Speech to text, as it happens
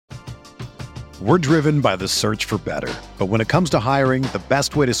We're driven by the search for better. But when it comes to hiring, the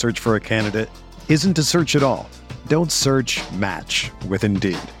best way to search for a candidate isn't to search at all. Don't search, match with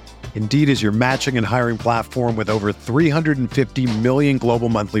Indeed. Indeed is your matching and hiring platform with over 350 million global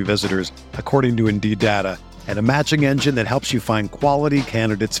monthly visitors, according to Indeed data, and a matching engine that helps you find quality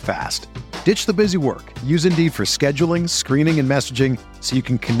candidates fast. Ditch the busy work. Use Indeed for scheduling, screening, and messaging so you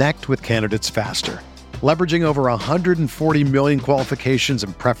can connect with candidates faster. Leveraging over 140 million qualifications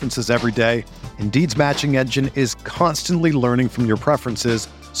and preferences every day, Indeed's matching engine is constantly learning from your preferences,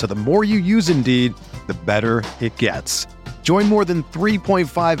 so the more you use Indeed, the better it gets. Join more than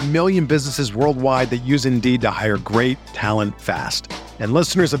 3.5 million businesses worldwide that use Indeed to hire great talent fast. And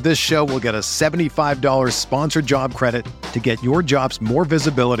listeners of this show will get a $75 sponsored job credit to get your jobs more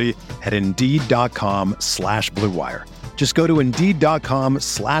visibility at Indeed.com/Blue Wire. Just go to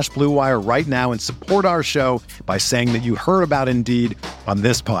Indeed.com/Blue Wire right now and support our show by saying that you heard about Indeed on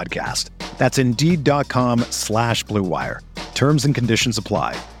this podcast. That's Indeed.com/Blue Wire. Terms and conditions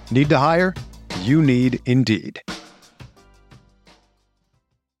apply. Need to hire? You need Indeed.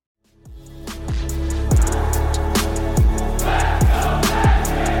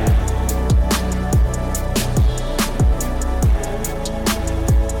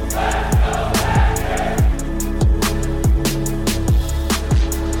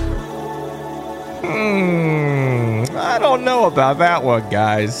 I don't know about that one,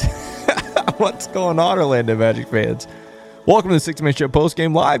 guys. What's going on, Orlando Magic fans? Welcome to the 60-Minute Show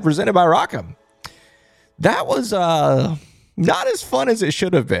Postgame Live, presented by Rock'em. That was not as fun as it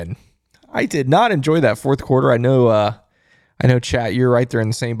should have been. I did not enjoy that fourth quarter. I know, chat, you're right there in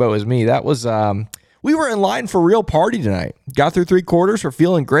the same boat as me. That was, we were in line for real party tonight. Got through three quarters. We're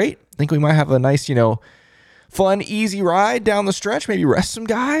feeling great. I think we might have a nice, fun, easy ride down the stretch. Maybe rest some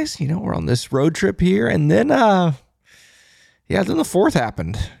guys. We're on this road trip here. And then, then the fourth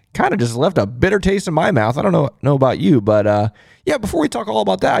happened. Kind of just left a bitter taste in my mouth. I don't know about you, but before we talk all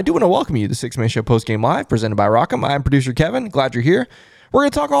about that, I do want to welcome you to the 6-Minute Show Postgame Live, presented by Rock'em. I'm producer Kevin. Glad you're here. We're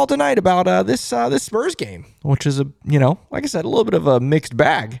going to talk all tonight about this Spurs game, which is like I said, a little bit of a mixed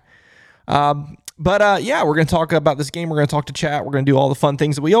bag. We're going to talk about this game. We're going to talk to chat. We're going to do all the fun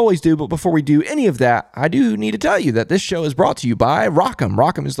things that we always do. But before we do any of that, I do need to tell you that this show is brought to you by Rock'em.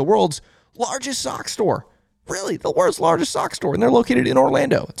 Rock'em is the world's largest sock store. Really, the world's largest sock store, and they're located in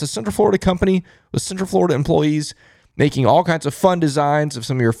Orlando. It's a Central Florida company with Central Florida employees making all kinds of fun designs of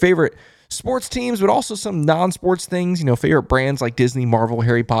some of your favorite sports teams, but also some non-sports things, favorite brands like Disney, Marvel,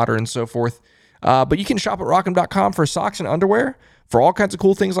 Harry Potter, and so forth. But you can shop at rock'em.com for socks and underwear, for all kinds of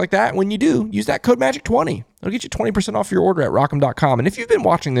cool things like that. And when you do, use that code MAGIC20. It'll get you 20% off your order at rock'em.com. And if you've been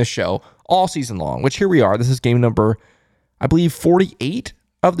watching this show all season long, which here we are, this is game number, I believe, 48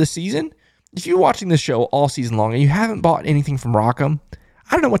 of the season. If you're watching this show all season long and you haven't bought anything from Rock'em,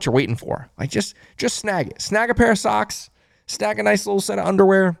 I don't know what you're waiting for. Like, just snag it. Snag a pair of socks. Snag a nice little set of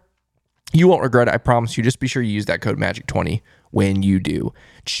underwear. You won't regret it, I promise you. Just be sure you use that code MAGIC20 when you do.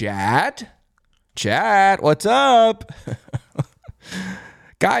 Chat, what's up?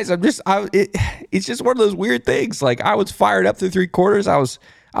 Guys, it's just one of those weird things. Like, I was fired up through three quarters. I was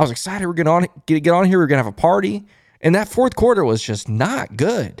excited. We're going to get on here. We're going to have a party. And that fourth quarter was just not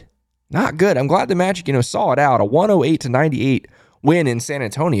good. Not good. I'm glad the Magic, saw it out. A 108-98 win in San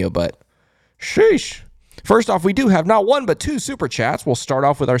Antonio, but sheesh. First off, we do have not one, but two super chats. We'll start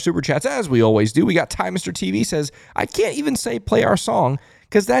off with our super chats as we always do. We got Ty Mr. TV says, I can't even say play our song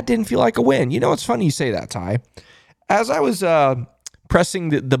because that didn't feel like a win. It's funny you say that, Ty. As I was pressing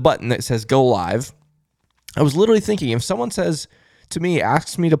the button that says go live, I was literally thinking, if someone says to me,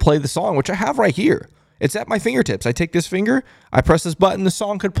 asks me to play the song, which I have right here, it's at my fingertips. I take this finger, I press this button, the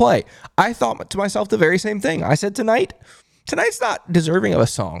song could play. I thought to myself the very same thing. I said tonight's not deserving of a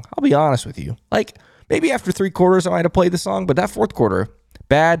song. I'll be honest with you. Like, maybe after three quarters I might have played the song, but that fourth quarter,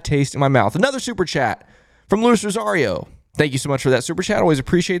 bad taste in my mouth. Another super chat from Luis Rosario. Thank you so much for that super chat. Always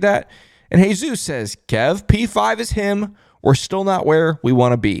appreciate that. And Jesus says, Kev, P5 is him. We're still not where we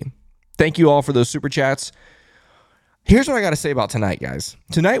want to be. Thank you all for those super chats. Here's what I got to say about tonight, guys.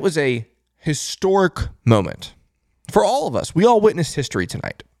 Tonight was a historic moment for all of us. We all witnessed history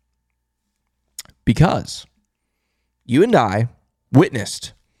tonight because you and I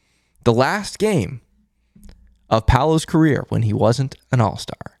witnessed the last game of Paolo's career when he wasn't an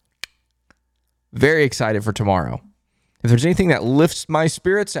all-star. Very excited for tomorrow. If there's anything that lifts my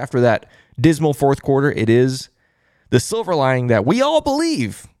spirits after that dismal fourth quarter, it is the silver lining that we all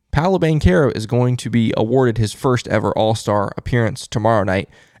believe Paolo Banchero is going to be awarded his first ever all-star appearance tomorrow night.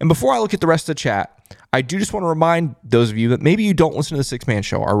 And before I look at the rest of the chat, I do just want to remind those of you that maybe you don't listen to the Six Man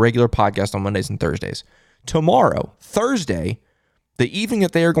Show, our regular podcast on Mondays and Thursdays. Tomorrow, Thursday, the evening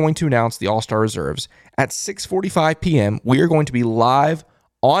that they are going to announce the All-Star reserves at 6:45 p.m., we are going to be live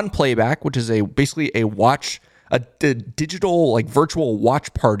on playback, which is basically a digital, like, virtual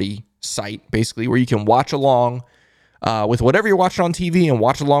watch party site, basically, where you can watch along with whatever you're watching on TV and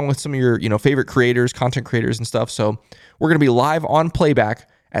watch along with some of your, favorite creators, content creators and stuff. So we're going to be live on playback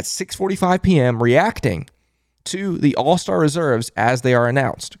at 6:45 p.m. reacting to the All-Star reserves as they are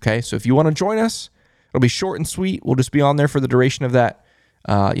announced. Okay, so if you want to join us, it'll be short and sweet. We'll just be on there for the duration of that,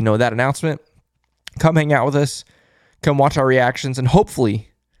 that announcement. Come hang out with us. Come watch our reactions, and hopefully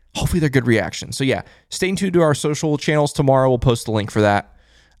they're good reactions. So yeah, stay tuned to our social channels tomorrow. We'll post the link for that,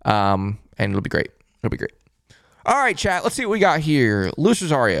 and it'll be great. It'll be great. All right, chat, let's see what we got here. Luis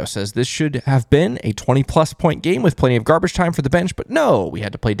Rosario says this should have been a 20-plus point game with plenty of garbage time for the bench, but no, we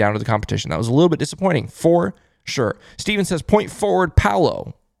had to play down to the competition. That was a little bit disappointing, for sure. Steven says, point forward,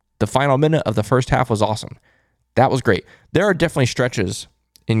 Paolo. The final minute of the first half was awesome. That was great. There are definitely stretches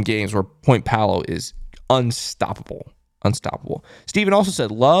in games where point Paolo is unstoppable. Unstoppable. Steven also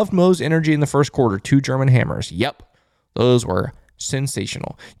said, loved Mo's energy in the first quarter. 2 German hammers. Yep, those were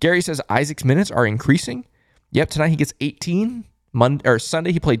sensational. Gary says, Isaac's minutes are increasing. Yep, tonight he gets 18.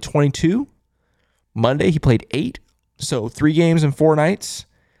 Sunday he played 22. Monday he played 8. So 3 games in 4 nights.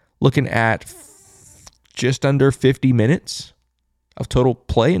 Looking at just under 50 minutes of total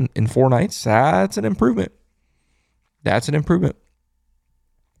play in 4 nights. That's an improvement. That's an improvement.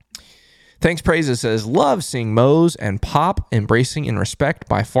 Thanks Praises says, love seeing Mose and Pop embracing and respect.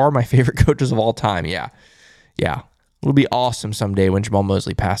 By far my favorite coaches of all time. Yeah. It'll be awesome someday when Jamal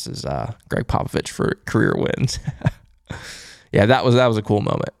Mosley passes Greg Popovich for career wins. Yeah, that was a cool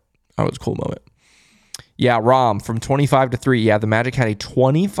moment. That was a cool moment. Yeah, Rom, from 25-3. Yeah, the Magic had a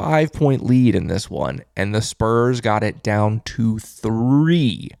 25-point lead in this one, and the Spurs got it down to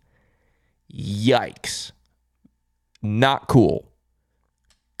 3. Yikes. Not cool.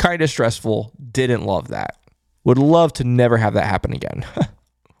 Kind of stressful. Didn't love that. Would love to never have that happen again.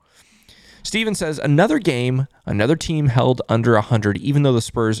 Steven says, another game, another team held under 100, even though the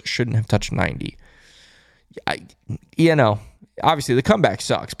Spurs shouldn't have touched 90. Obviously the comeback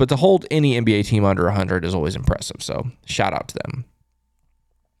sucks, but to hold any NBA team under 100 is always impressive. So shout out to them.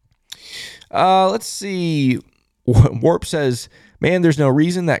 Let's see. Warp says, man, there's no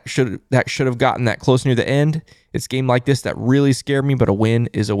reason that should have gotten that close near the end. It's a game like this that really scared me, but a win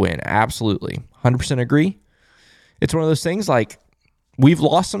is a win. Absolutely. 100% agree. It's one of those things like, we've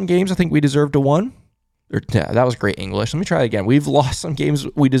lost some games I think we deserve to win. That was great English. Let me try it again. We've lost some games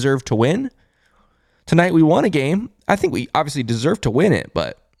we deserve to win. Tonight we won a game. I think we obviously deserve to win it,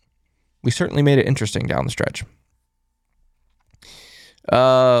 but we certainly made it interesting down the stretch.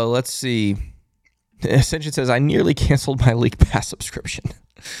 Let's see. Ascension says, I nearly canceled my League Pass subscription.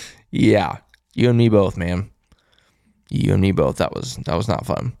 Yeah, you and me both, man. You and me both. That was not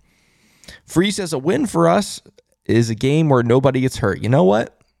fun. Free says, a win for us is a game where nobody gets hurt. You know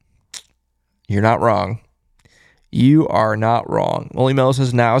what? You're not wrong. You are not wrong. Only Melo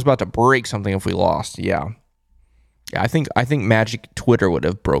says, now I was about to break something if we lost. Yeah, I think Magic Twitter would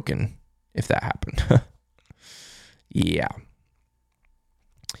have broken if that happened. Yeah.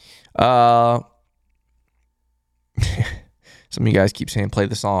 Some of you guys keep saying play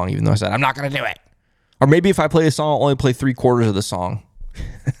the song, even though I said I'm not going to do it. Or maybe if I play the song, I'll only play 3/4 of the song.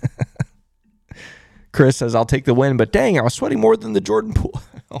 Chris says, I'll take the win, but dang, I was sweating more than the Jordan Poole.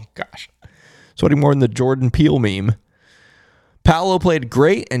 Oh, gosh. Sweating more than the Jordan Peele meme. Paolo played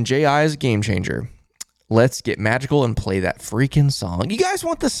great, and J.I. is a game changer. Let's get magical and play that freaking song. You guys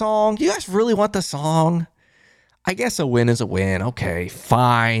want the song? You guys really want the song? I guess a win is a win. Okay,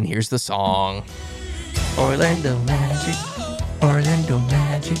 fine. Here's the song. Orlando Magic, Orlando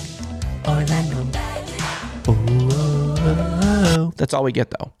Magic, Orlando Magic. Oh. That's all we get,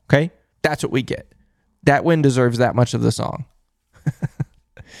 though, okay? That's what we get. That win deserves that much of the song.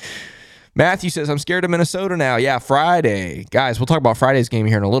 Matthew says, I'm scared of Minnesota now. Yeah, Friday. Guys, we'll talk about Friday's game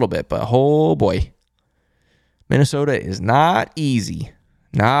here in a little bit, but oh boy. Minnesota is not easy.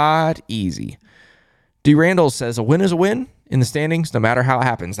 Not easy. D. Randall says, a win is a win in the standings, no matter how it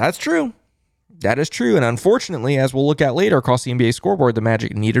happens. That's true. That is true. And unfortunately, as we'll look at later across the NBA scoreboard, the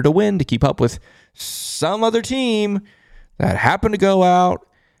Magic needed a win to keep up with some other team that happened to go out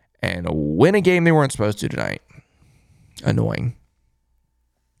and win a game they weren't supposed to tonight. Annoying.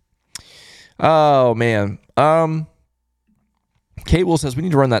 Oh, man. Cable says we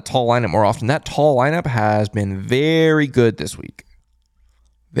need to run that tall lineup more often. That tall lineup has been very good this week.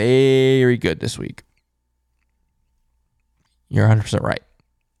 Very good this week. You're 100% right.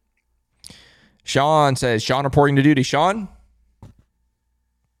 Sean says, Sean reporting to duty. Sean,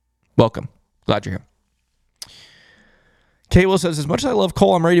 welcome. Glad you're here. Cable says, as much as I love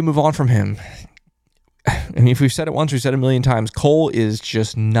Cole, I'm ready to move on from him. I mean, if we've said it once, we've said it a million times. Cole is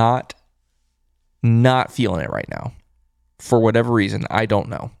just not feeling it right now. For whatever reason, I don't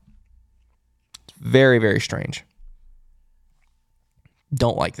know. It's very, very strange.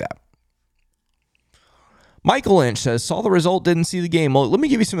 Don't like that. Michael Lynch says, saw the result, didn't see the game. Well, let me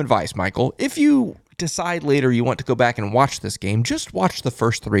give you some advice, Michael. If you decide later you want to go back and watch this game, just watch the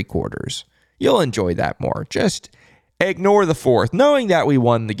first 3 quarters. You'll enjoy that more. Just ignore the fourth. Knowing that we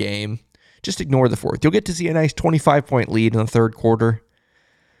won the game, just ignore the fourth. You'll get to see a nice 25-point lead in the third quarter,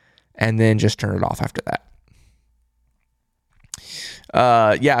 and then just turn it off after that.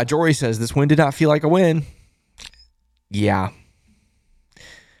 Yeah, Jory says, this win did not feel like a win. Yeah.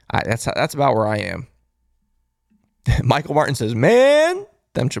 That's about where I am. Michael Martin says, man,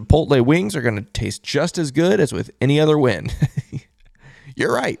 them Chipotle wings are going to taste just as good as with any other win.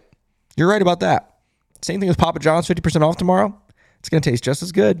 You're right. You're right about that. Same thing with Papa John's, 50% off tomorrow. It's going to taste just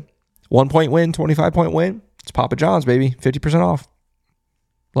as good. 1-point win, 25-point win. It's Papa John's, baby. 50% off.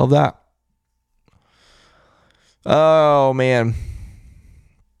 Love that. Oh, man.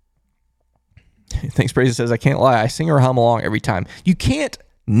 Thanks, Praise says, I can't lie. I sing or hum along every time. You can't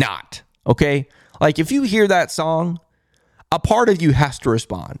not, okay? Like, if you hear that song, a part of you has to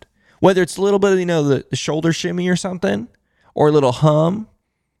respond. Whether it's a little bit of, the shoulder shimmy or something, or a little hum,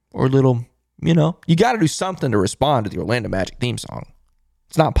 or a little, you got to do something to respond to the Orlando Magic theme song.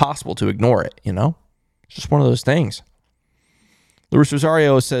 It's not possible to ignore it, It's just one of those things. Luis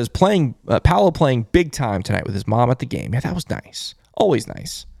Rosario says, Paolo playing big time tonight with his mom at the game. Yeah, that was nice. Always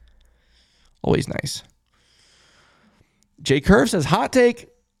nice. Always nice. Jay Curve says, hot take,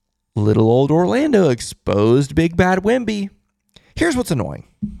 little old Orlando exposed big bad Wemby. Here's what's annoying.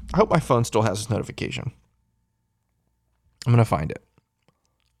 I hope my phone still has this notification. I'm going to find it.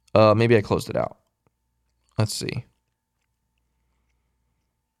 Maybe I closed it out. Let's see.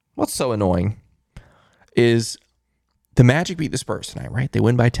 What's so annoying is the Magic beat the Spurs tonight, right? They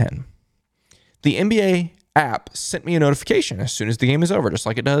win by 10. The NBA app sent me a notification as soon as the game is over, just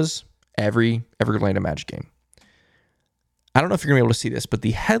like it does every Orlando Magic game. I don't know if you're going to be able to see this, but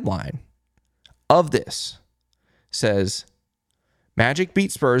the headline of this says, Magic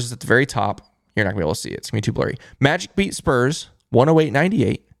beat Spurs is at the very top. You're not going to be able to see it. It's going to be too blurry. Magic beat Spurs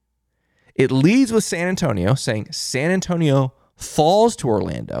 108-98. It leads with San Antonio, saying San Antonio falls to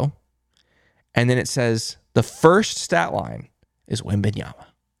Orlando. And then it says the first stat line is Wembanyama.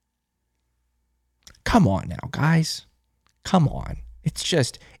 Come on now, guys. Come on.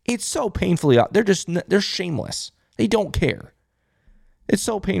 It's so painfully, they're shameless. They don't care. It's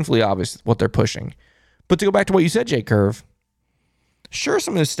so painfully obvious what they're pushing. But to go back to what you said, Jay Curve, sure,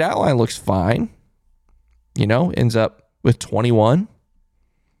 some of the stat line looks fine. Ends up with 21.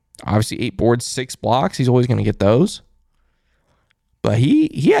 Obviously, 8 boards, 6 blocks. He's always going to get those. But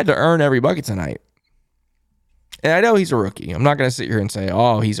he had to earn every bucket tonight. And I know he's a rookie. I'm not going to sit here and say,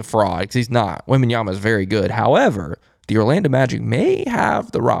 oh, he's a fraud, because he's not. Wembanyama is very good. However, the Orlando Magic may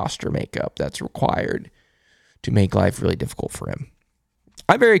have the roster makeup that's required to make life really difficult for him.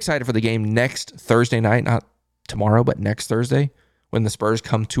 I'm very excited for the game next Thursday night, not tomorrow, but next Thursday, when the Spurs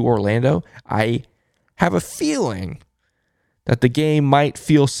come to Orlando. I have a feeling that the game might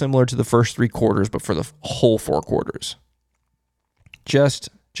feel similar to the first 3 quarters, but for the whole 4 quarters. Just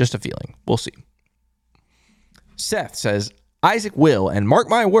a feeling. We'll see. Seth says, Isaac will, and mark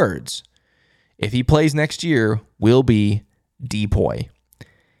my words, if he plays next year, will be DPOY.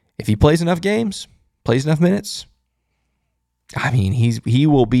 If he plays enough games, plays enough minutes, I mean, he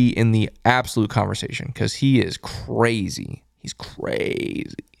will be in the absolute conversation because he is crazy. He's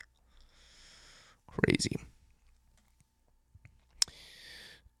crazy. Crazy.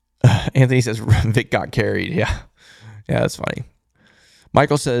 Anthony says, Vic got carried. Yeah, that's funny.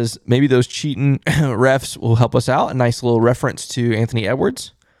 Michael says, maybe those cheating refs will help us out. A nice little reference to Anthony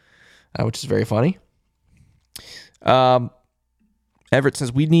Edwards, which is very funny. Everett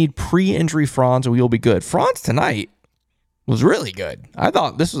says, we need pre-injury Franz and we will be good. Franz tonight was really good. I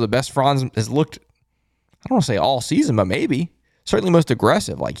thought this was the best Franz has looked, I don't want to say all season, but maybe. Certainly most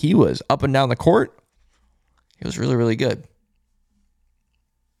aggressive. Like, he was up and down the court. He was really, really good.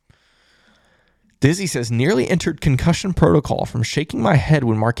 Dizzy says, nearly entered concussion protocol from shaking my head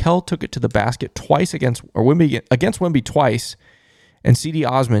when Markelle took it to the basket twice against Wemby twice, and C.D.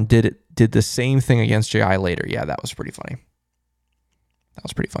 Osman did the same thing against J.I. later. Yeah, that was pretty funny.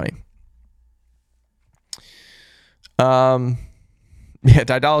 Yeah,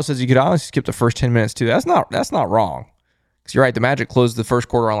 Didalo says you could honestly skip the first 10 minutes too. That's not wrong. Because you're right, the Magic closed the first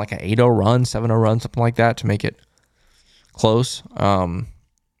quarter on like an 8-0 run, 7-0 run, something like that to make it close.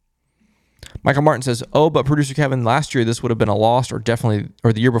 Michael Martin says, "Oh, but producer Kevin, last year this would have been a loss, or the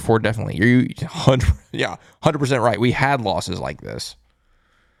year before, definitely." You're 100% right. We had losses like this.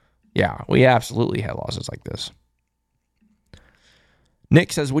 Yeah, we absolutely had losses like this.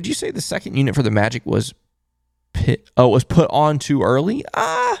 Nick says, "Would you say the second unit for the Magic was put on too early?"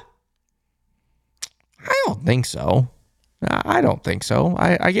 I don't think so. I don't think so.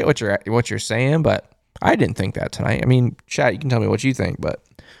 I get what you're saying, but I didn't think that tonight. I mean, chat, you can tell me what you think, but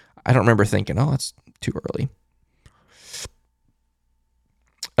I don't remember thinking, "Oh, that's too early."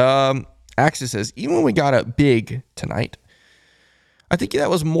 Axis says, "Even when we got up big tonight, I think that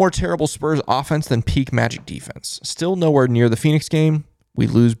was more terrible Spurs offense than peak Magic defense. Still nowhere near the Phoenix game. We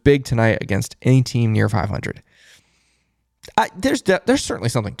lose big tonight against any team near 500. There's certainly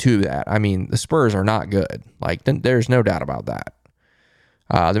something to that. I mean, the Spurs are not good. Like, there's no doubt about that.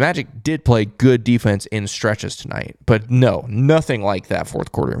 The Magic did play good defense in stretches tonight, but no, nothing like that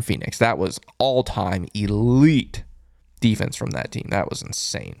fourth quarter in Phoenix. That was all-time elite defense from that team. That was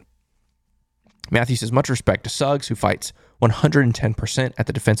insane." Matthew says, "Much respect to Suggs, who fights 110% at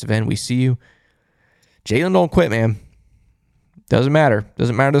the defensive end. We see you." Jalen don't quit, man. Doesn't matter.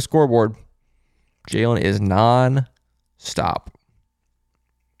 Doesn't matter the scoreboard. Jalen is non-stop.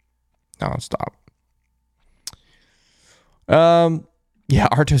 Non-stop. Yeah,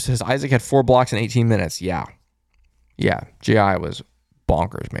 Arto says, "Isaac had 4 blocks in 18 minutes. Yeah. Yeah, J.I. was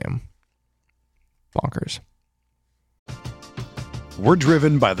bonkers, man. Bonkers. We're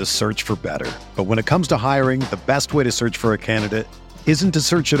driven by the search for better. But when it comes to hiring, the best way to search for a candidate isn't to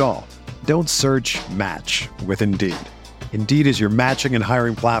search at all. Don't search, match with Indeed. Indeed is your matching and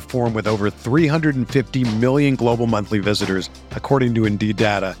hiring platform with over 350 million global monthly visitors, according to Indeed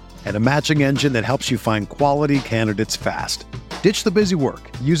data, and a matching engine that helps you find quality candidates fast. Ditch the busy work.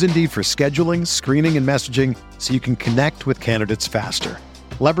 Use Indeed for scheduling, screening, and messaging so you can connect with candidates faster.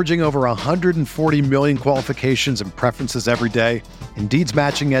 Leveraging over 140 million qualifications and preferences every day, Indeed's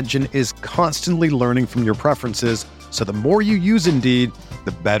matching engine is constantly learning from your preferences, so the more you use Indeed,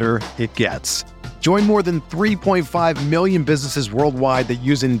 the better it gets. Join more than 3.5 million businesses worldwide that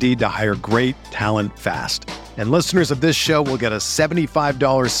use Indeed to hire great talent fast. And listeners of this show will get a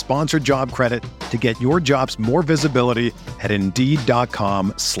 $75 sponsored job credit to get your jobs more visibility at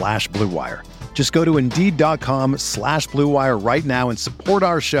Indeed.com/Blue Wire. Just go to Indeed.com/Blue Wire right now and support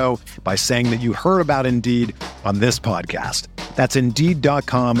our show by saying that you heard about Indeed on this podcast. That's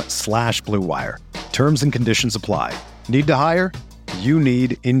Indeed.com/Blue Wire. Terms and conditions apply. Need to hire? You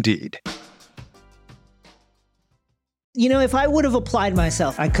need Indeed. You know, if I would have applied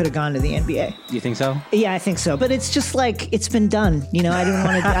myself, I could have gone to the NBA. You think so? Yeah, I think so. But it's just like, it's been done. You know, I didn't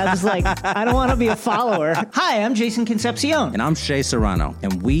want to, I was like, I don't want to be a follower. Hi, I'm Jason Concepcion. And I'm Shea Serrano.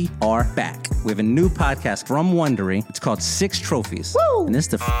 And we are back. We have a new podcast from Wondery. It's called Six Trophies. Woo! And it's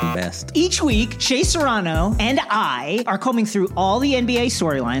the best. Each week, Shea Serrano and I are combing through all the NBA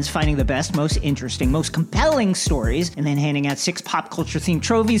storylines, finding the best, most interesting, most compelling stories, and then handing out 6 pop culture themed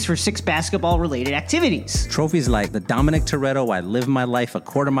trophies for 6 basketball related activities. Trophies like the Dominic Toretto I Live My Life a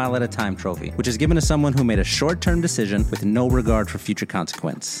Quarter Mile at a Time trophy, which is given to someone who made a short-term decision with no regard for future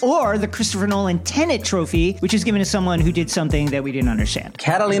consequence. Or the Christopher Nolan Tenet trophy, which is given to someone who did something that we didn't understand.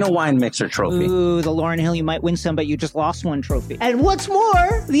 Catalina Wine Mixer trophy. Ooh, the Lauryn Hill You Might Win Some, but you just lost one trophy. And what's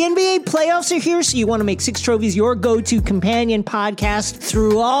more, the NBA playoffs are here, so you want to make 6 Trophies your go-to companion podcast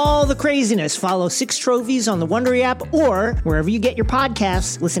through all the craziness. Follow 6 Trophies on the Wondery app or wherever you get your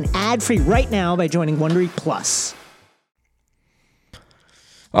podcasts. Listen ad-free right now by joining Wondery Plus.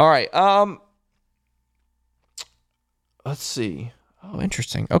 All right. Let's see. Oh,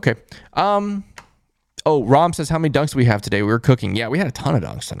 interesting. Okay. Oh, Rom says, "How many dunks do we have today? We were cooking." Yeah, we had a ton of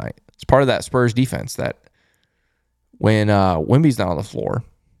dunks tonight. It's part of that Spurs defense that when Wemby's not on the floor,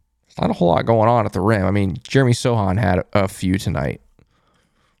 there's not a whole lot going on at the rim. I mean, Jeremy Sohan had a few tonight.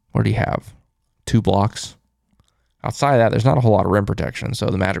 What did he have? 2 blocks. Outside of that, there's not a whole lot of rim protection, so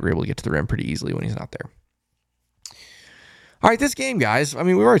the Magic were able to get to the rim pretty easily when he's not there. All right, this game, guys. I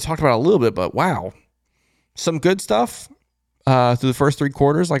mean, we already talked about it a little bit, but wow. Some good stuff through the first 3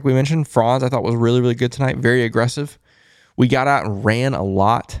 quarters. Like we mentioned, Franz I thought was really, really good tonight. Very aggressive. We got out and ran a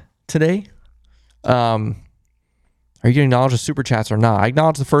lot today. Are you going to acknowledge the super chats or not? I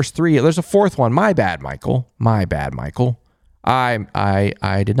acknowledge the first 3. There's a 4th one. My bad, Michael. My bad, Michael.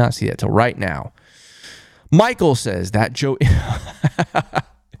 I did not see that till right now. Michael says that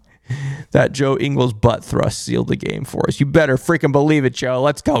that Joe Ingles butt thrust sealed the game for us. You better freaking believe it, Joe.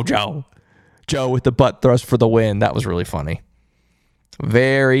 Let's go, Joe. Joe with the butt thrust for the win. That was really funny.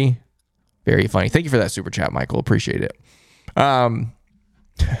 Very, very funny. Thank you for that super chat, Michael. Appreciate it.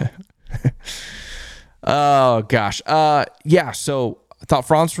 Oh, gosh. Yeah, so I thought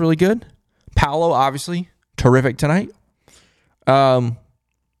Franz was really good. Paolo, obviously, terrific tonight.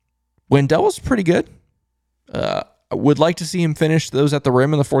 Wendell was pretty good. Would like to see him finish those at the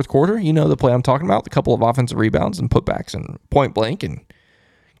rim in the fourth quarter. You know the play I'm talking about. A couple of offensive rebounds and putbacks and point blank, and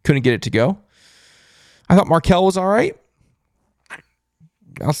couldn't get it to go. I thought Markelle was all right.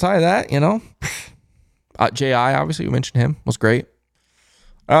 Outside of that, J.I., obviously, we mentioned him, was great.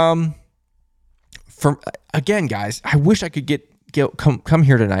 Again, guys, I wish I could come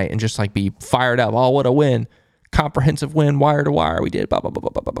here tonight and just like be fired up. Oh, what a win. Comprehensive win, wire to wire. We did blah, blah, blah,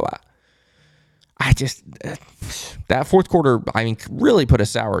 blah, blah, blah, blah. That fourth quarter, really put a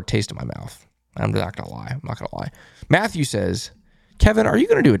sour taste in my mouth. I'm not going to lie. Matthew says, Kevin, are you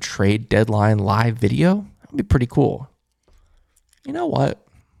going to do a trade deadline live video? That would be pretty cool. You know what?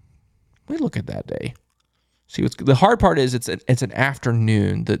 We look at that day. See, the hard part is it's an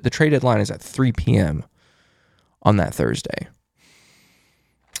afternoon. The trade deadline is at 3 p.m. on that Thursday.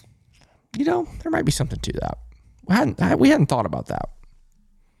 There might be something to that. We hadn't thought about that.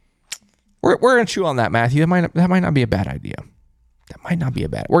 We're going to chew on that, Matthew. That might not be a bad idea. We're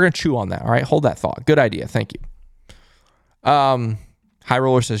going to chew on that. All right, hold that thought. Good idea. Thank you. High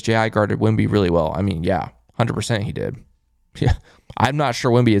Roller says J.I. guarded Wemby really well. 100% he did. Yeah, I'm not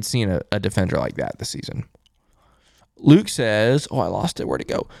sure Wemby had seen a defender like that this season. Luke says, I lost it. Where'd it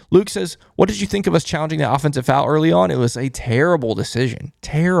go? Luke says, what did you think of us challenging the offensive foul early on? It was a terrible decision.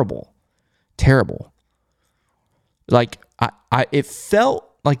 Terrible. Like, it felt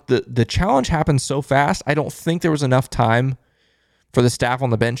like the challenge happened so fast. I don't think there was enough time for the staff on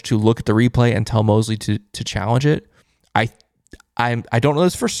the bench to look at the replay and tell Mosley to challenge it. I don't know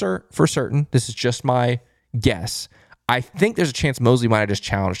this for certain. This is just my guess. I think there's a chance Mosley might have just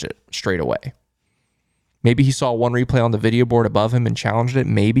challenged it straight away. Maybe he saw one replay on the video board above him and challenged it.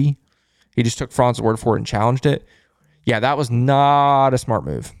 Maybe he just took Franz's word for it and challenged it. Yeah, that was not a smart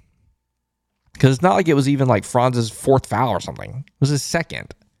move. Because it's not like it was even like Franz's fourth foul or something. It was his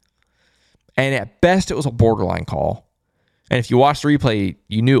second. And at best, it was a borderline call. And if you watched the replay,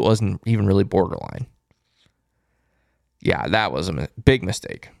 you knew it wasn't even really borderline. Yeah, that was a big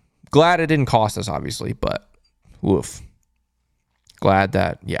mistake. Glad it didn't cost us, obviously, but woof. Glad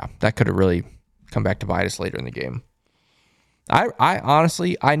that could have really come back to bite us later in the game. I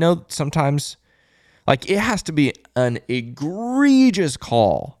honestly, I know sometimes, like, it has to be an egregious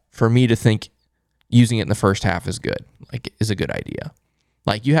call for me to think using it in the first half is a good idea.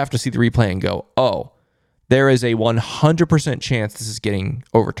 Like, you have to see the replay and go, oh, there is a 100% chance this is getting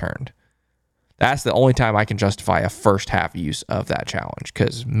overturned. That's the only time I can justify a first half use of that challenge.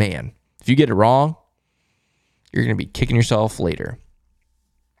 Because, man, if you get it wrong, you're going to be kicking yourself later.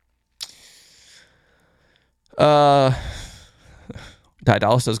 Didal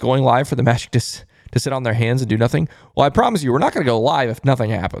says, going live for the Magic to sit on their hands and do nothing. Well, I promise you, we're not going to go live if nothing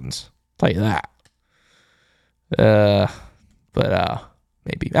happens. I'll tell you that. But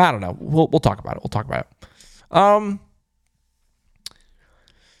maybe. I don't know. We'll talk about it.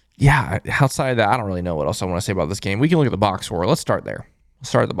 Yeah, outside of that, I don't really know what else I want to say about this game. We can look at the box score. Let's start there. Let's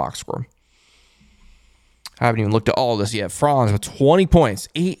start at the box score. I haven't even looked at all of this yet. Franz with 20 points,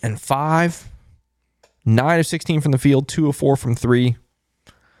 8 and 5. 9 of 16 from the field, 2 of 4 from 3.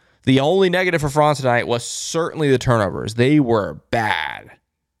 The only negative for Franz tonight was certainly the turnovers. They were bad.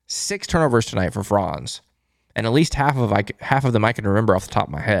 6 turnovers tonight for Franz. And at least half of them I can remember off the top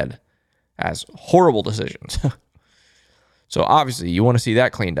of my head as horrible decisions. So obviously you want to see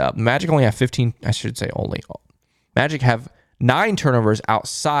that cleaned up. Magic only have 15, I should say only. Magic have 9 turnovers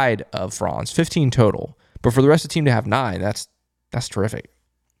outside of Franz, 15 total. But for the rest of the team to have 9, that's terrific.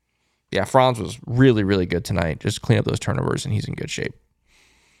 Yeah, Franz was really, really good tonight. Just clean up those turnovers, and he's in good shape.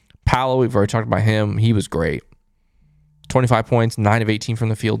 Paolo, we've already talked about him. He was great. 25 points, 9 of 18 from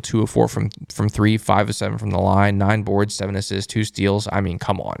the field, 2 of 4 from 3, 5 of 7 from the line, 9 boards, 7 assists, 2 steals. I mean,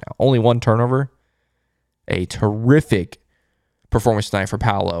 come on now. Only 1 turnover. A terrific performance tonight for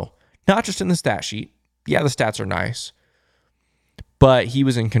Paolo. Not just in the stat sheet. Yeah, the stats are nice. But he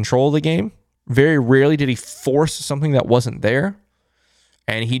was in control of the game. Very rarely did he force something that wasn't there.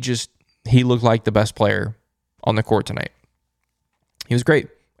 And he looked like the best player on the court tonight. He was great.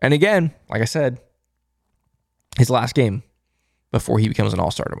 And again, like I said, his last game before he becomes an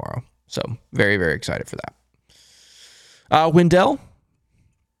all-star tomorrow. So very, very excited for that. Wendell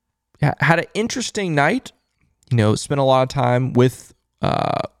had an interesting night. Spent a lot of time with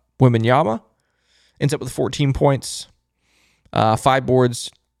Wembanyama. Ends up with 14 points, 5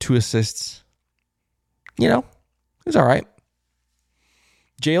 boards, 2 assists. It was all right.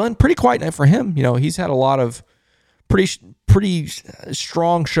 Jalen, pretty quiet night for him. He's had a lot of pretty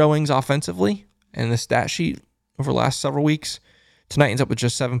strong showings offensively in the stat sheet over the last several weeks. Tonight ends up with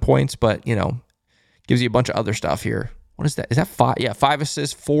just 7 points, but, gives you a bunch of other stuff here. What is that? Is that 5? Yeah, 5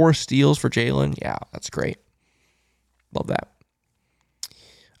 assists, 4 steals for Jalen. Yeah, that's great. Love that.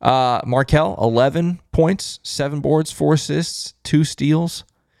 Markel, 11 points, 7 boards, 4 assists, 2 steals,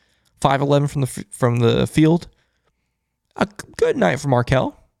 5-11 from the field. A good night for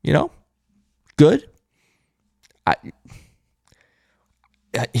Markel, good.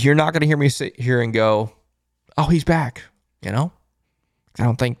 You're not going to hear me sit here and go, "Oh, he's back." I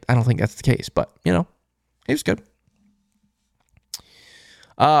don't think that's the case, but he was good.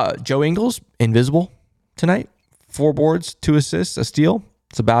 Joe Ingles, invisible tonight. 4 boards, 2 assists, a steal.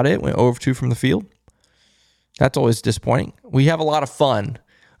 That's about it. Went over 2 from the field. That's always disappointing. We have a lot of fun.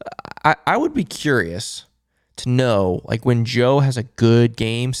 I would be curious to know, like, when Joe has a good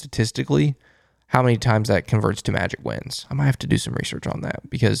game statistically, how many times that converts to Magic wins. I might have to do some research on that,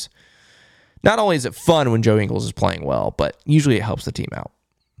 because not only is it fun when Joe Ingles is playing well, but usually it helps the team out.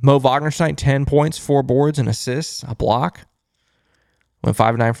 Mo Wagner tonight, 10 points, 4 boards, and assists, a block. Went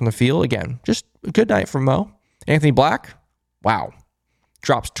 5-9 from the field. Again, just a good night from Mo. Anthony Black, wow.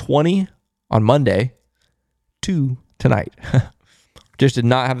 Drops 20 on Monday, 2 tonight. Just did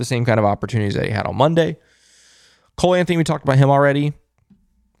not have the same kind of opportunities that he had on Monday. Cole Anthony, we talked about him already.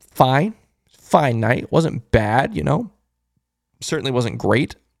 Fine night. Wasn't bad, Certainly wasn't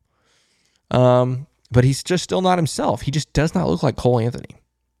great. But he's just still not himself. He just does not look like Cole Anthony.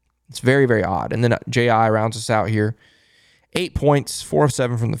 It's very, very odd. And then J.I. rounds us out here. 8 points, 4 of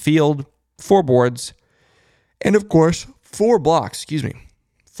 7 from the field, 4 boards, and of course, 4 blocks.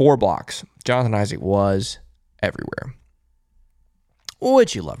 4 blocks. Jonathan Isaac was everywhere,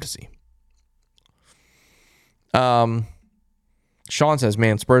 which you love to see. Sean says,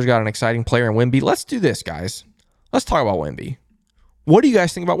 "Man, Spurs got an exciting player in Wemby." Let's do this, guys. Let's talk about Wemby. What do you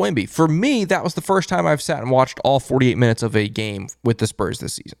guys think about Wemby? For me, that was the first time I've sat and watched all 48 minutes of a game with the Spurs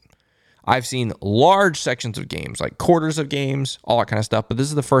this season. I've seen large sections of games, like quarters of games, all that kind of stuff, but this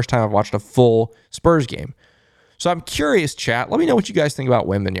is the first time I've watched a full Spurs game. So I'm curious, chat. Let me know what you guys think about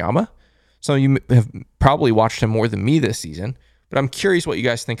Wembanyama. Some of you have probably watched him more than me this season, but I'm curious what you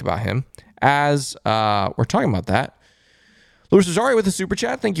guys think about him as we're talking about that. Louis Rosario with a super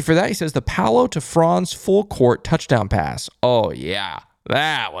chat. Thank you for that. He says, "The Paolo to Franz full court touchdown pass." Oh, yeah.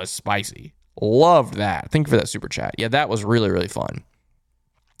 That was spicy. Loved that. Thank you for that super chat. Yeah, that was really, really fun.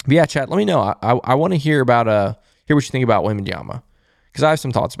 But yeah, chat, let me know. I want to hear about hear what you think about Wembanyama, because I have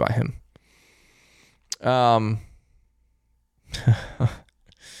some thoughts about him.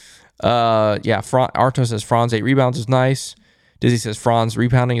 Arto says Franz 8 rebounds is nice. Dizzy says Franz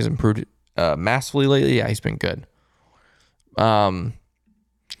rebounding has improved massively lately. Yeah, he's been good.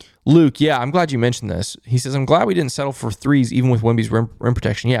 Luke, yeah, I'm glad you mentioned this. He says, "I'm glad we didn't settle for threes even with Wemby's rim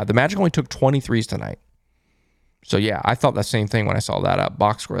protection." Yeah, the Magic only took 23s tonight. So yeah, I thought that same thing when I saw that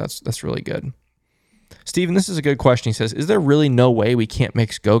box score. That's really good. Steven, this is a good question. He says, "Is there really no way we can't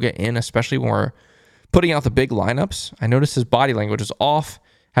mix Goga in, especially when we're putting out the big lineups? I noticed his body language is off.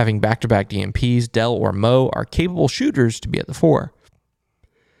 Having back-to-back DMPs, Dell or Mo are capable shooters to be at the 4.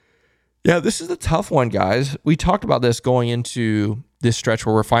 Yeah, this is a tough one, guys. We talked about this going into this stretch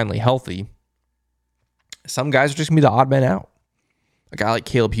where we're finally healthy. Some guys are just going to be the odd man out. A guy like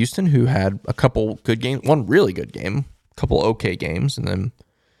Caleb Houston, who had a couple good games, one really good game, a couple okay games, and then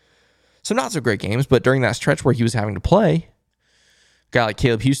some not so great games. But during that stretch where he was having to play, a guy like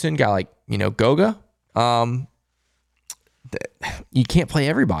Caleb Houston, a guy like, Goga, you can't play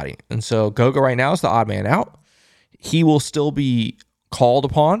everybody. And so Goga right now is the odd man out. He will still be called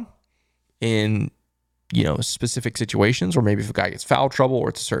upon in, specific situations, or maybe if a guy gets foul trouble or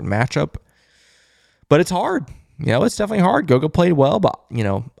it's a certain matchup. But it's hard. It's definitely hard. Goga played well, but,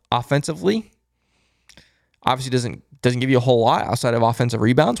 offensively, obviously doesn't give you a whole lot outside of offensive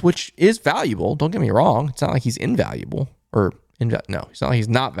rebounds, which is valuable. Don't get me wrong. It's not like he's invaluable no, it's not like he's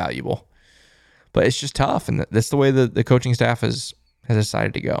not valuable, but it's just tough. And that's the way the coaching staff has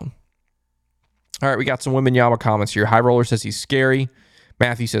decided to go. All right. We got some Wembanyama comments here. High Roller says he's scary.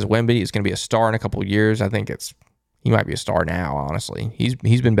 Matthew says Wemby is going to be a star in a couple of years. I think he might be a star now, honestly.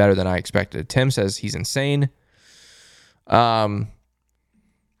 He's been better than I expected. Tim says he's insane. Sean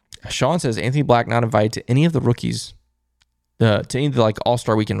says Anthony Black not invited to any of the rookies, to any of the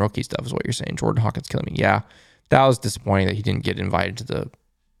All-Star Weekend rookie stuff is what you're saying. Jordan Hawkins killing me. Yeah, that was disappointing that he didn't get invited to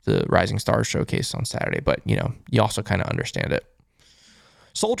the Rising Stars showcase on Saturday, but you also kind of understand it.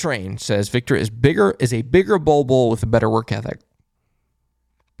 Soul Train says Victor is a bigger bull with a better work ethic.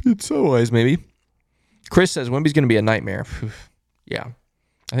 In some ways, maybe. Chris says Wemby's going to be a nightmare. Yeah,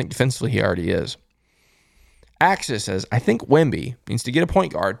 I think defensively he already is. Axis says, I think Wemby needs to get a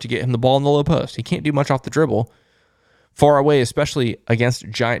point guard to get him the ball in the low post. He can't do much off the dribble. far away, especially against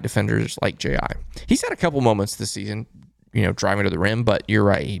giant defenders like J.I. He's had a couple moments this season, driving to the rim, but you're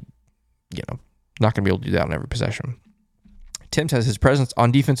right. He, not going to be able to do that on every possession. Tim says his presence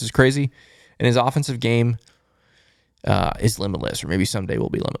on defense is crazy, and his offensive game is limitless, or maybe someday will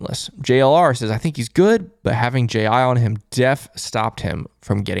be limitless. JLR says, I think he's good, but having J.I. on him stopped him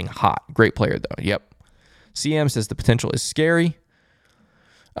from getting hot. Great player, though. Yep. CM says the potential is scary.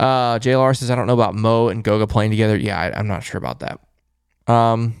 JLR says, I don't know about Mo and Goga playing together. Yeah, I'm not sure about that.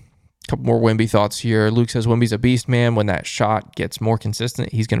 Couple more Wemby thoughts here. Luke says Wemby's a beast, man. When that shot gets more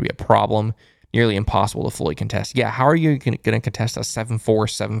consistent, he's going to be a problem. Nearly impossible to fully contest. Yeah, how are you going to contest a 7'4",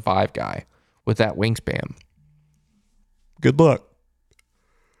 7'5" guy with that wingspan? Good luck.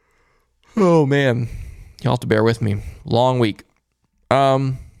 Oh, man. You'll have to bear with me. Long week.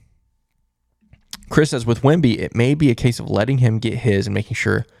 Chris says, with Wemby, it may be a case of letting him get his and making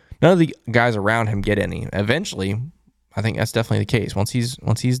sure none of the guys around him get any. Eventually, I think that's definitely the case. Once he's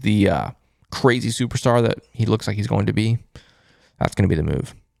the crazy superstar that he looks like he's going to be, that's going to be the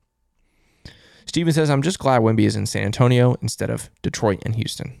move. Steven says, I'm just glad Wemby is in San Antonio instead of Detroit and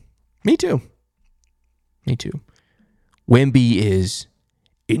Houston. Me too. Wemby is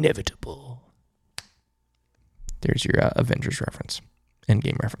inevitable. There's your Avengers reference,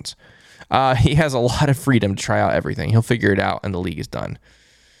 Endgame reference. He has a lot of freedom to try out everything. He'll figure it out, and the league is done.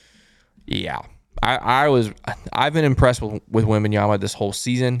 Yeah, I've been impressed with Wembanyama this whole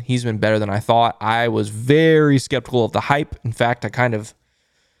season. He's been better than I thought. I was very skeptical of the hype. In fact,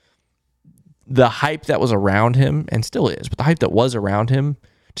 the hype that was around him, and still is, but the hype that was around him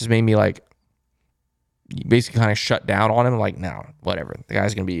just made me basically kind of shut down on him. Like, no, whatever. The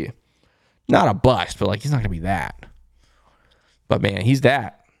guy's going to be not a bust, but he's not going to be that. But man, he's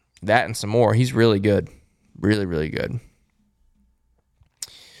that and some more. He's really good. Really, really good.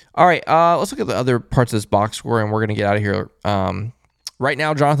 All right, let's look at the other parts of this box score, and we're going to get out of here. Right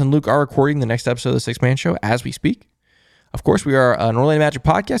now, Jonathan and Luke are recording the next episode of the Six Man Show as we speak. Of course, we are an Orlando Magic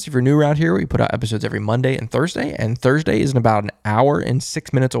podcast. If you're new around here, we put out episodes every Monday and Thursday is in about an hour and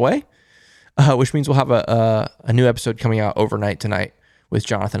 6 minutes away, which means we'll have a new episode coming out overnight tonight with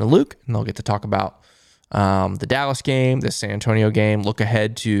Jonathan and Luke, and they'll get to talk about the Dallas game, the San Antonio game, look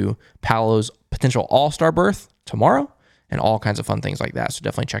ahead to Paolo's potential all-star berth tomorrow, and all kinds of fun things like that. So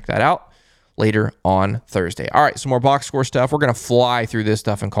definitely check that out later on Thursday. All right, some more box score stuff. We're going to fly through this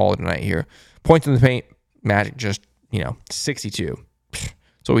stuff and call it a night here. Points in the paint, Magic just, 62. That's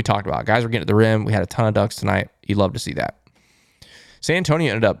what we talked about. Guys were getting to the rim. We had a ton of dunks tonight. You'd love to see that. San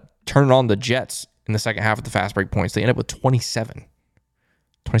Antonio ended up turning on the Jets in the second half of the fast break points. They ended up with 27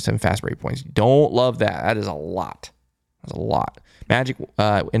 fast break points. Don't love that. That is a lot. That's a lot. Magic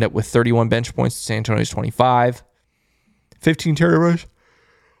ended up with 31 bench points. San Antonio's 25. 15 turnovers.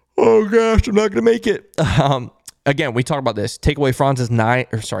 Oh gosh, I'm not going to make it. Again, we talked about this. Take away Franz's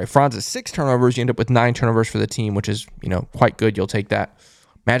 6 turnovers. You end up with 9 turnovers for the team, which is, quite good. You'll take that.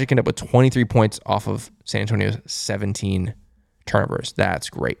 Magic ended up with 23 points off of San Antonio's 17 turnovers. That's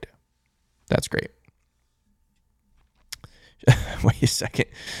great. Wait a second.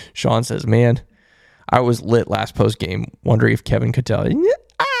 Sean says, man, I was lit last post game, wondering if Kevin could tell.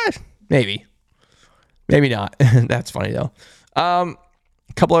 Maybe not. That's funny though. A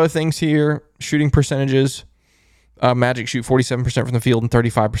couple other things here. Shooting percentages. Magic shoot 47% from the field and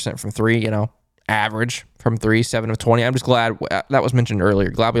 35% from three. Average from three, 7 of 20. I'm just glad that was mentioned earlier.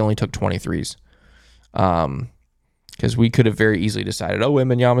 Glad we only took 23s. Because we could have very easily decided,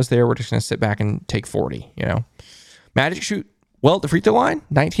 Wembanyama's there. We're just going to sit back and take 40. Magic shoot well at the free throw line,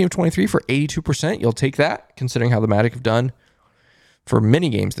 19 of 23 for 82%. You'll take that, considering how the Magic have done for many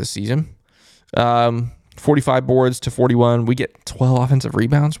games this season. 45 boards to 41. We get 12 offensive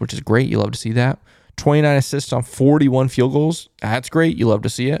rebounds, which is great. You love to see that. 29 assists on 41 field goals. That's great. You love to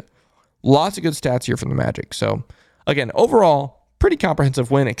see it. Lots of good stats here from the Magic. So, again, overall, pretty comprehensive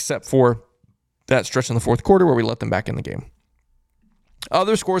win, except for that stretch in the fourth quarter where we let them back in the game.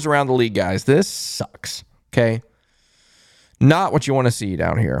 Other scores around the league, guys. This sucks. Okay. Not what you want to see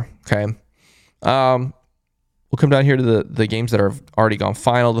down here. Okay. We'll come down here to the games that are already gone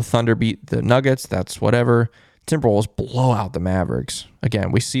final. The Thunder beat the Nuggets. That's whatever. Timberwolves blow out the Mavericks.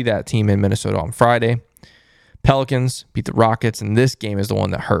 Again, we see that team in Minnesota on Friday. Pelicans beat the Rockets, and this game is the one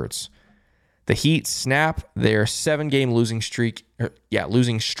that hurts. The Heat snap their 7-game losing streak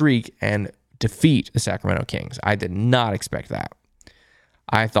and defeat the Sacramento Kings. I did not expect that.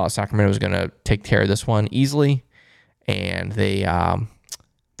 I thought Sacramento was going to take care of this one easily, and they're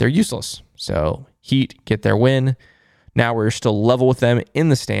useless. So Heat get their win. Now we're still level with them in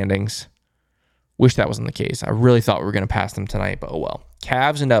the standings Wish that wasn't the case. I really thought we were going to pass them tonight, but oh well.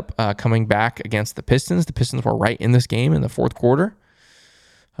 Cavs end up coming back against the Pistons. The Pistons were right in this game in the fourth quarter.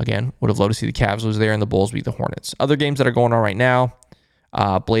 Again, would have loved to see the Cavs lose there and the Bulls beat the Hornets. Other games that are going on right now,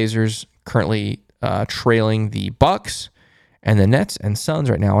 Blazers currently trailing the Bucks, and the Nets and Suns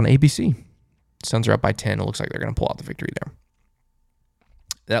right now on ABC. Suns are up by 10. It looks like they're going to pull out the victory there.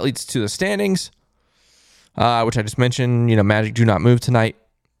 That leads to the standings, which I just mentioned. Magic do not move tonight.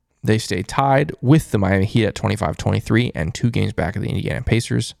 They stay tied with the Miami Heat at 25-23 and 2 games back of the Indiana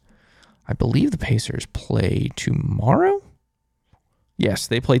Pacers. I believe the Pacers play tomorrow. Yes,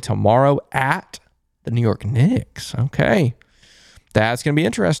 they play tomorrow at the New York Knicks. Okay. That's going to be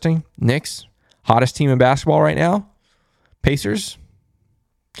interesting. Knicks, hottest team in basketball right now. Pacers,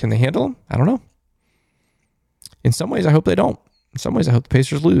 can they handle them? I don't know. In some ways, I hope they don't. In some ways, I hope the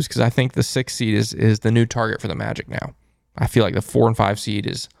Pacers lose because I think the 6th seed is the new target for the Magic now. I feel like the 4 and 5 seed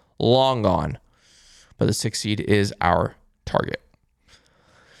is long gone, but the 6th seed is our target.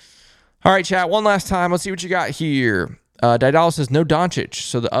 All right, chat. One last time. Let's see what you got here. Didal says no Doncic.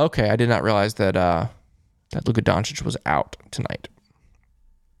 So okay, I did not realize that Luka Doncic was out tonight.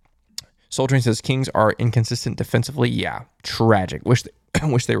 Soul Train says Kings are inconsistent defensively. Yeah, tragic. Wish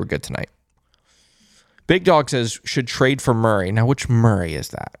they were good tonight. Big Dog says should trade for Murray. Now, which Murray is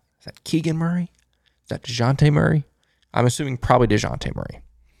that? Is that Keegan Murray? Is that DeJounte Murray? I'm assuming probably DeJounte Murray.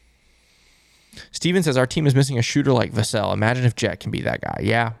 Steven says our team is missing a shooter like Vassell. Imagine if Jet can be that guy.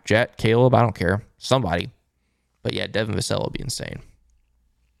 Yeah, Jet, Caleb, I don't care. Somebody. But yeah, Devin Vassell would be insane.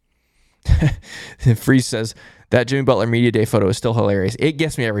 Freeze says that Jimmy Butler Media Day photo is still hilarious. It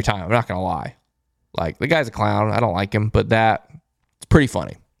gets me every time. I'm not going to lie. Like, the guy's a clown. I don't like him, but it's pretty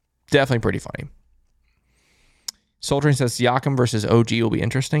funny. Definitely pretty funny. Soul Train says Siakam versus OG will be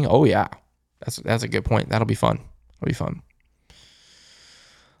interesting. Oh, yeah. That's a good point. That'll be fun. It'll be fun.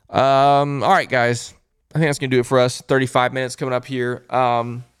 All right, guys. I think that's going to do it for us. 35 minutes coming up here.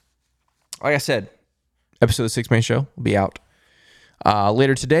 Like I said, episode of the Six Man Show will be out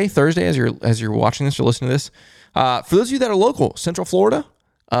later today, Thursday, as you're watching this or listening to this. For those of you that are local, Central Florida,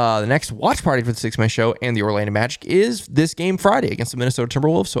 the next watch party for the Six Man Show and the Orlando Magic is this game Friday against the Minnesota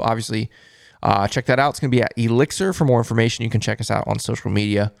Timberwolves. So obviously, check that out. It's going to be at Elixir. For more information, you can check us out on social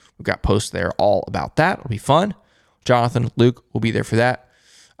media. We've got posts there all about that. It'll be fun. Jonathan, Luke will be there for that.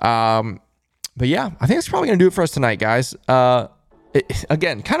 But yeah, I think that's probably going to do it for us tonight, guys.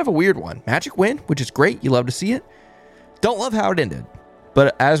 Again, kind of a weird one. Magic win, which is great. You love to see it. Don't love how it ended.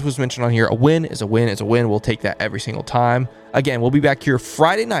 But as was mentioned on here, a win is a win is a win. We'll take that every single time. Again, we'll be back here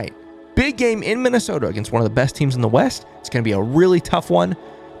Friday night. Big game in Minnesota against one of the best teams in the West. It's going to be a really tough one.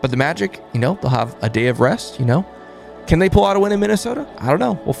 But the Magic, they'll have a day of rest, Can they pull out a win in Minnesota? I don't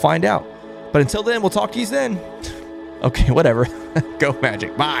know. We'll find out. But until then, we'll talk to you then. Okay, whatever. Go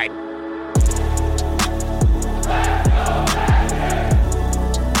Magic. Bye.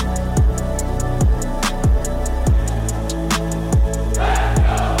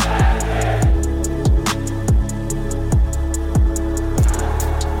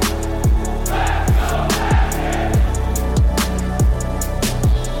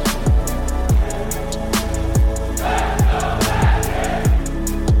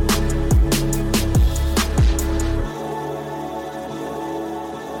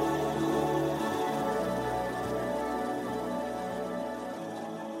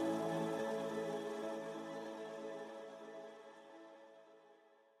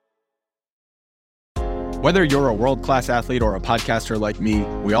 Whether you're a world-class athlete or a podcaster like me,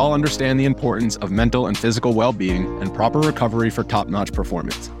 we all understand the importance of mental and physical well-being and proper recovery for top-notch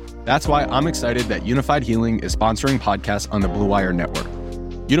performance. That's why I'm excited that Unified Healing is sponsoring podcasts on the Blue Wire Network.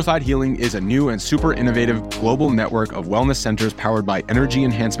 Unified Healing is a new and super innovative global network of wellness centers powered by Energy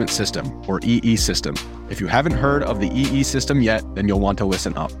Enhancement System, or EE System. If you haven't heard of the EE System yet, then you'll want to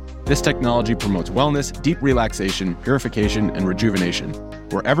listen up. This technology promotes wellness, deep relaxation, purification, and rejuvenation.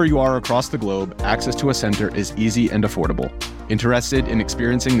 Wherever you are across the globe, access to a center is easy and affordable. Interested in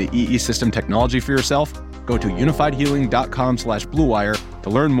experiencing the EE System technology for yourself? Go to unifiedhealing.com/bluewire to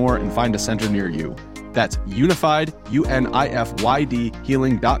learn more and find a center near you. That's unified, UNIFYD,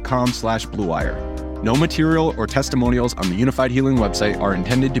 healing.com/bluewire. No material or testimonials on the Unified Healing website are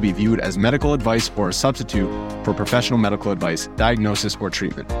intended to be viewed as medical advice or a substitute for professional medical advice, diagnosis, or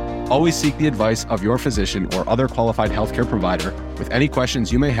treatment. Always seek the advice of your physician or other qualified healthcare provider with any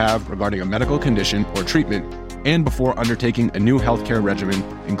questions you may have regarding a medical condition or treatment and before undertaking a new healthcare regimen,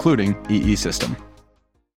 including EE System.